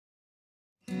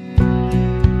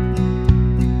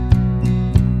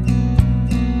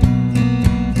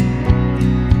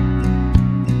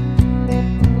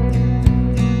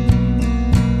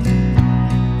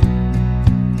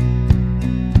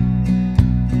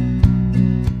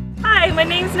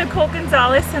name's Nicole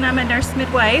Gonzalez and I'm a nurse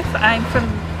midwife. I'm from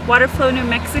Waterflow, New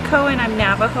Mexico, and I'm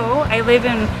Navajo. I live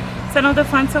in San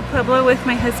Ildefonso Pueblo with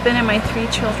my husband and my 3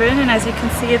 children, and as you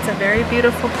can see, it's a very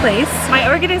beautiful place. My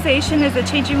organization is the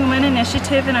Changing Woman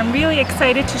Initiative, and I'm really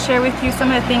excited to share with you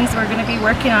some of the things we're going to be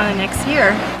working on the next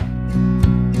year.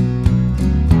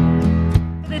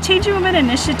 The Changing Woman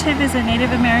Initiative is a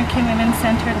Native American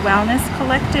women-centered wellness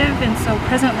collective, and so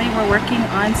presently we're working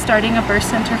on starting a birth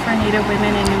center for Native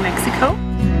women in New Mexico.